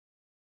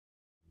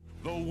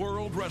The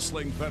World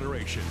Wrestling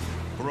Federation,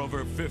 for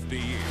over 50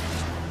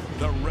 years,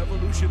 the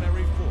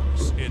revolutionary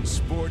force in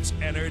sports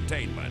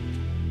entertainment.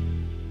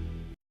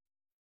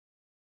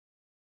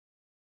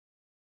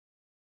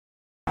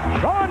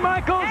 Shawn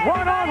Michaels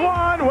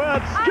one-on-one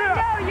with Skip,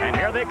 and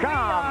here they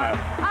come,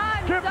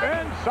 Skip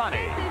and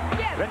Sonny.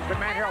 Vince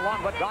McMahon here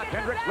along with Doc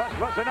Hendricks. Let's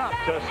listen up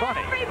to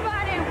Sonny.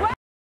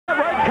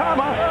 Right,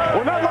 comma,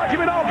 we're not lucky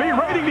at all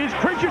berating these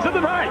creatures of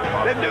the night.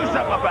 Then do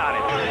something about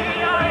it.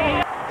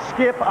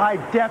 Skip, I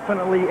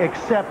definitely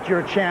accept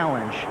your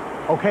challenge.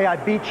 Okay, I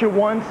beat you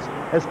once,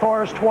 as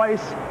far as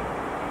twice.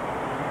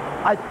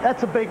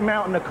 That's a big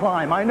mountain to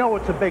climb. I know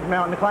it's a big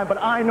mountain to climb,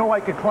 but I know I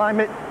could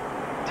climb it.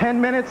 10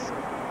 minutes,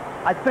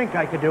 I think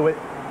I could do it.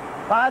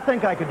 I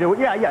think I could do it.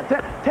 Yeah,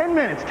 10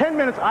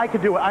 minutes, I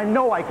could do it. I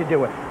know I could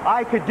do it.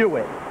 I could do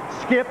it.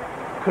 Skip,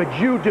 could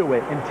you do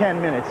it in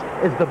 10 minutes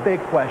is the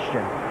big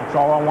question. That's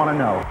all I want to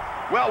know.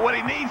 Well, what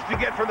he needs to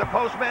get from the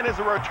postman is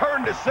a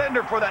return to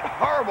sender for that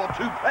horrible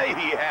toupee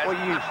he has.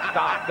 Will you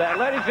stop that?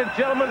 Ladies and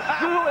gentlemen,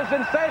 school is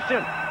in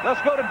session.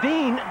 Let's go to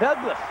Dean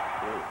Douglas.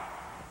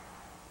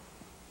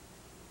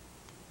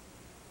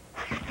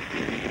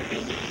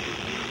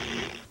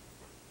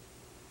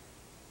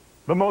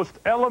 The most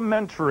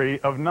elementary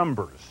of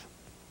numbers,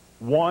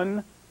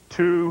 1,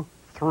 2,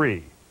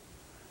 3,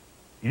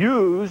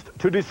 used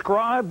to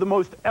describe the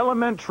most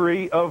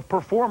elementary of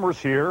performers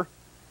here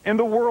in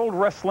the World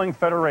Wrestling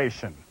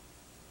Federation.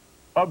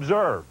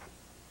 Observe.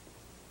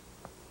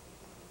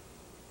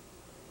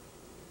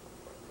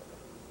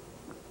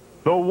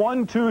 The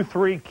 1, 2,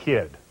 3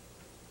 kid.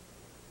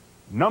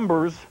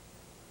 Numbers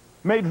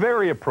made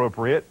very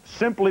appropriate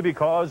simply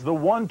because the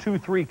 1, 2,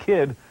 3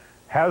 kid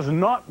has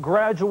not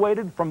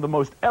graduated from the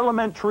most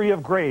elementary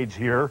of grades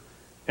here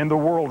in the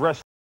World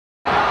Wrestling.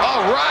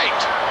 All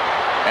right.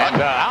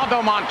 And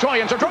Aldo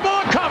Montoya into trouble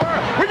on cover.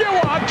 We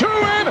get 1, 2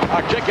 in.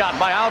 A kick out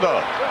by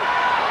Aldo.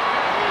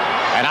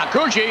 And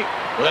Akuchi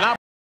with an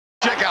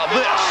Check out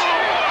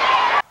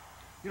this.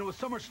 You know, with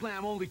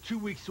SummerSlam only 2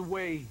 weeks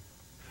away,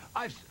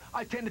 I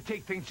tend to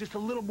take things just a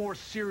little more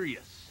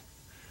serious.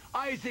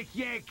 Isaac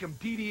Yankem,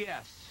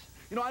 DDS.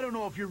 You know, I don't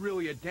know if you're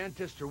really a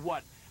dentist or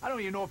what. I don't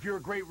even know if you're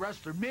a great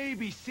wrestler.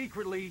 Maybe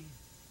secretly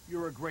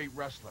you're a great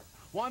wrestler.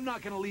 Well, I'm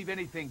not going to leave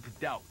anything to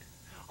doubt.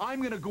 I'm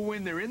going to go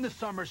in there in the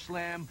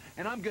SummerSlam,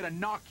 and I'm going to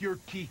knock your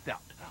teeth out.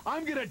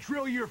 I'm going to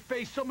drill your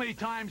face so many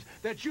times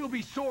that you'll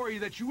be sorry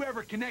that you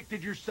ever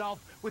connected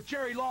yourself with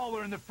Jerry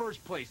Lawler in the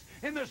first place.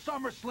 In the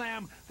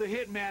SummerSlam, the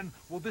Hitman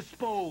will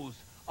dispose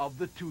of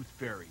the Tooth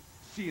Fairy.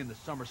 See you in the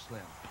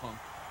SummerSlam, punk.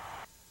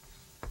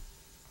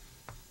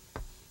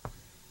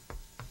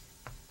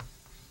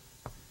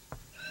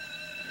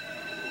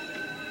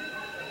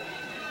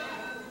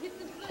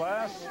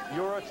 Class,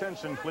 your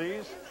attention,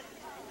 please.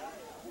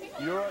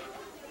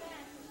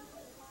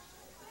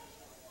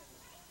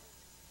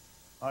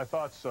 I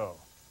thought so.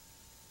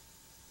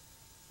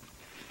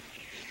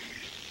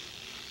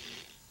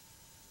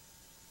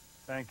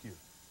 Thank you.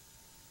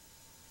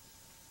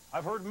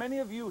 I've heard many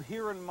of you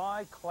here in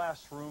my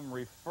classroom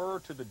refer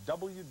to the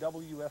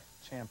WWF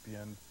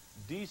champion,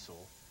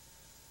 Diesel,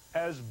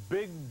 as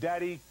Big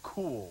Daddy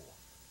Cool.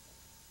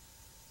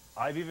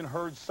 I've even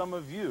heard some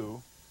of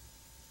you,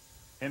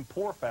 in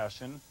poor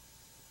fashion,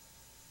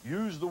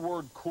 use the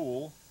word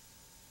cool,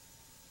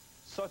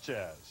 such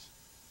as,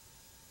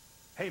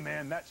 hey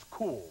man, that's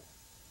cool,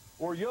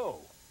 or yo,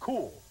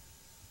 cool.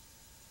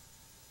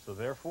 So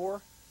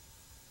therefore,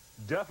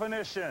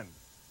 definition,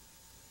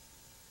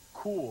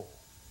 cool,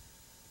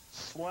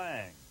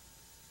 slang,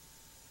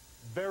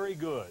 very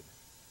good.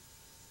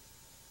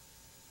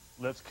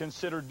 Let's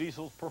consider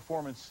Diesel's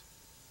performance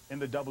in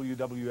the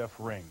WWF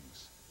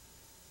rings.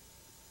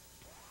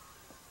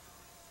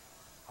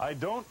 I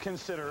don't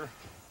consider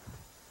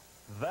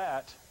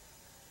that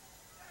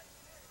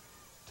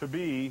to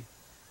be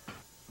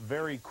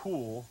very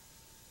cool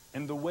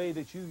in the way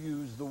that you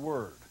use the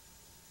word.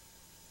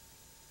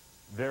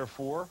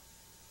 Therefore,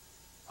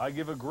 I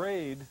give a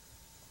grade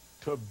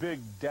to Big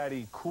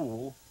Daddy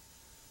Cool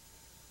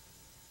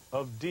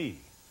of D.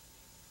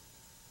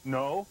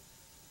 No,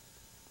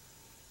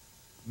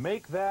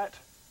 make that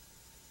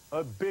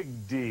a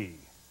big D.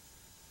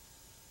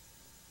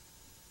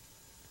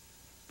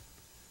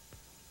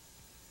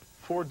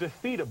 For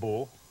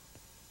defeatable,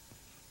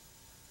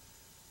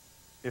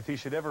 if he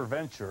should ever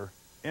venture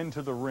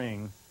into the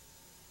ring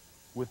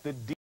with the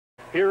D.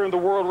 Here in the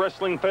World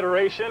Wrestling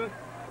Federation,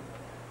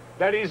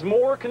 that he's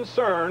more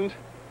concerned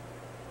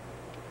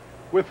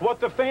with what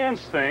the fans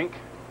think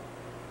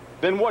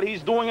than what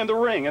he's doing in the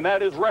ring, and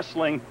that is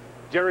wrestling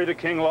Jerry the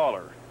King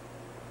Lawler.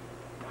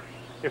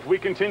 If we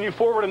continue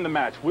forward in the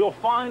match, we'll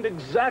find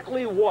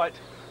exactly what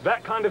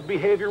that kind of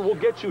behavior will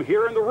get you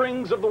here in the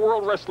rings of the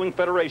World Wrestling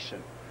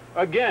Federation.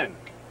 Again,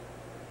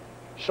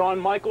 Shawn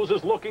Michaels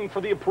is looking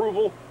for the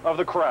approval of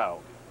the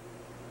crowd.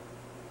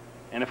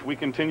 And if we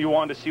continue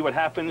on to see what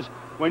happens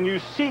when you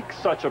seek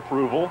such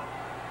approval,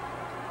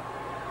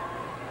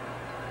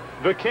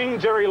 the King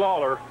Jerry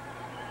Lawler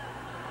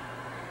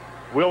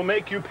will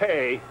make you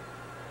pay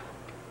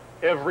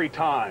every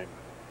time.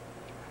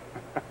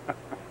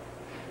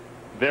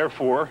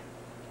 Therefore,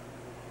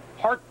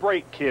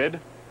 Heartbreak Kid,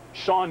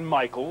 Shawn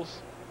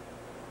Michaels,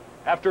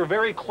 after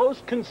very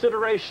close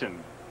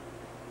consideration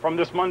from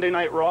this Monday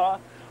Night Raw,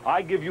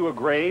 I give you a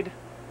grade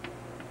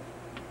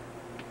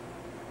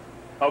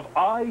of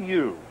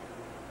IU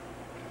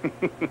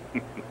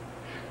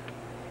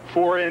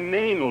for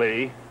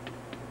inanely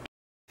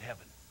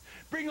heaven.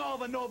 Bring all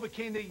the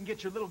Novocaine that you can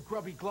get your little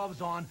grubby gloves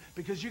on,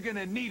 because you're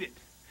gonna need it.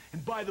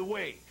 And by the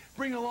way,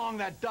 bring along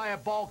that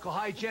diabolical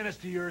hygienist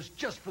of yours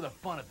just for the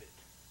fun of it.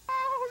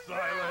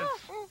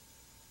 Silence.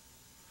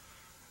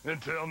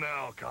 Until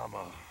now,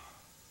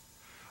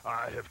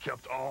 I have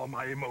kept all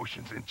my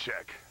emotions in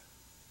check.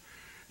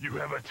 You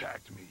have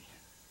attacked me.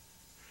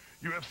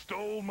 You have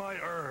stole my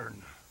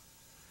urn.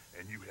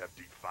 And you have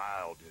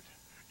defiled it.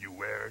 You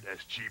wear it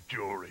as cheap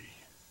jewelry.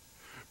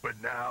 But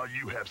now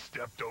you have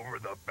stepped over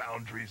the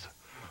boundaries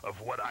of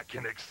what I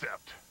can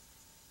accept.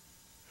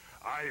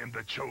 I am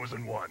the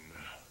chosen one.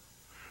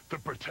 The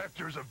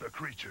protectors of the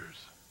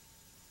creatures.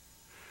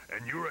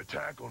 And your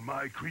attack on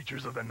my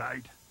creatures of the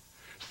night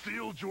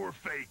sealed your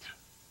fate.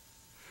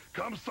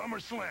 Come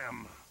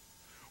SummerSlam,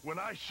 when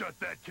I shut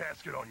that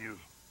casket on you,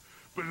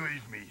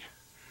 believe me,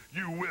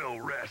 you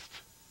will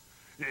rest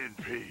in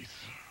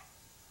peace.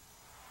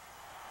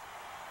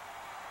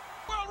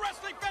 World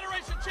Wrestling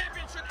Federation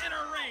Championship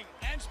inner ring.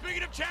 And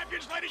speaking of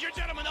champions, ladies and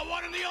gentlemen, the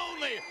one and the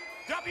only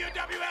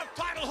WWF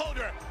title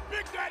holder,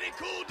 Big Daddy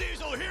Cool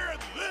Diesel, here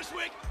this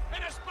week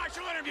in a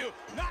special interview,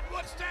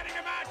 notwithstanding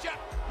a matchup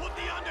with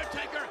The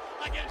Undertaker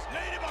against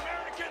Native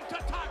American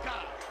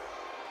Tatanka.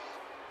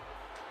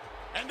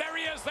 And there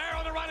he is there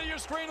on the right of your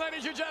screen,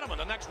 ladies and gentlemen.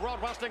 The next World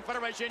Wrestling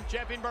Federation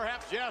champion,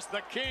 perhaps, yes,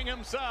 the King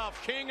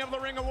himself. King of the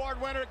Ring Award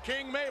winner,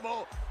 King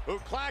Mabel, who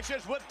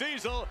clashes with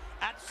Diesel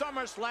at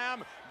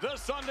SummerSlam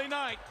this Sunday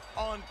night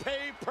on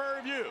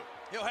pay-per-view.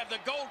 He'll have the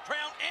gold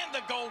crown and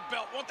the gold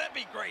belt. Won't that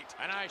be great?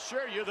 And I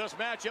assure you this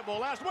matchup will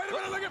last. Wait a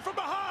minute, look at it from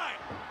behind.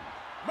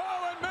 Mo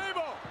and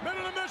Mabel,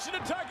 middle of the mission,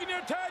 attacking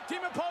their tag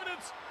team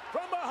opponents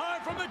from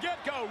behind from the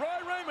get-go.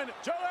 Roy Raymond,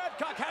 Joe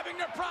Adcock having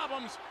their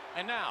problems.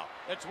 And now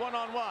it's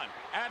one-on-one.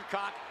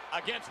 Adcock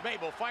against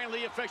Mabel,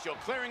 finally official,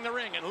 clearing the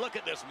ring. And look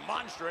at this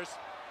monstrous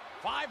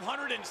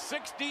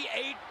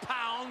 568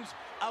 pounds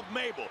of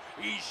Mabel.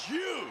 He's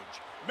huge.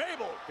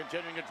 Mabel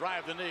continuing to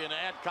drive the knee into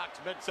Adcock's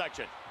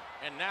midsection.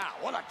 And now,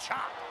 what a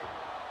chop.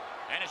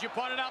 And as you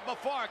pointed out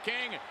before,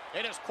 King,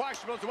 it is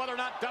questionable as to whether or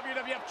not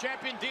WWF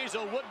Champion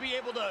Diesel would be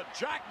able to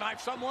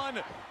jackknife someone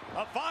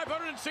of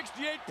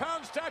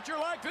 568-pound stature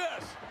like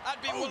this.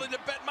 I'd be willing to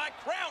bet my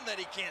crown that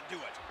he can't do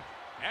it.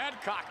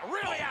 Adcock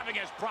really having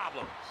his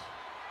problems.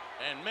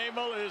 And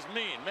Mabel is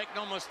mean. Make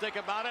no mistake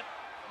about it.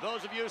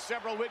 Those of you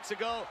several weeks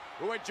ago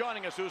who were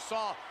joining us who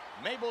saw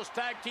Mabel's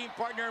tag team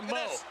partner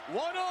Mo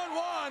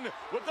one-on-one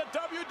with the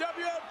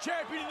WWF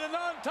Champion in the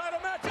non-title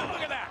match.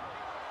 Look at that.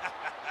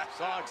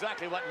 Saw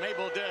exactly what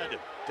Mabel did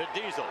to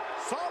Diesel.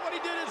 Saw what he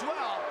did as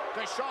well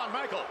to Shawn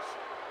Michaels.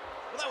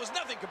 Well, that was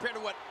nothing compared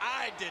to what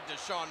I did to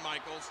Shawn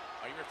Michaels.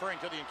 Are you referring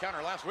to the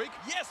encounter last week?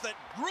 Yes, that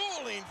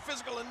grueling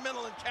physical and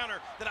mental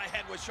encounter that I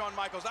had with Shawn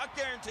Michaels. I'll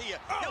guarantee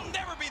you, he'll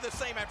never be the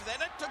same after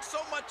that. That took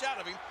so much out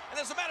of him. And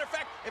as a matter of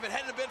fact, if it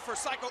hadn't been for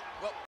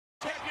well,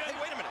 hey,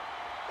 wait a minute.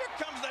 Here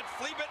comes that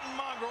flea-bitten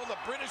mongrel, the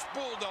British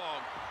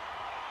Bulldog.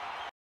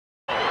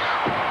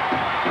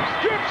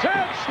 Skips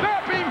head,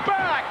 snapping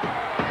back.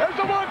 There's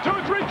the 1, 2,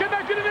 3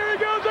 connected, and here he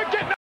goes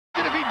again.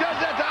 And if he does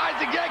that to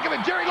Isaac Yankem,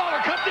 and Jerry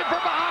Lawler comes in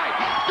from behind.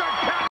 Start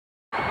pounding.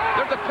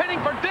 There's a pinning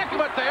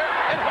predicament there.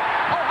 And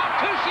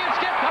Hakushi and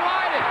Skip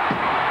collided.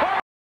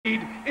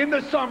 In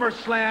the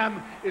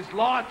SummerSlam is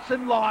lots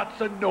and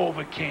lots of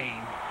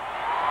Novocaine.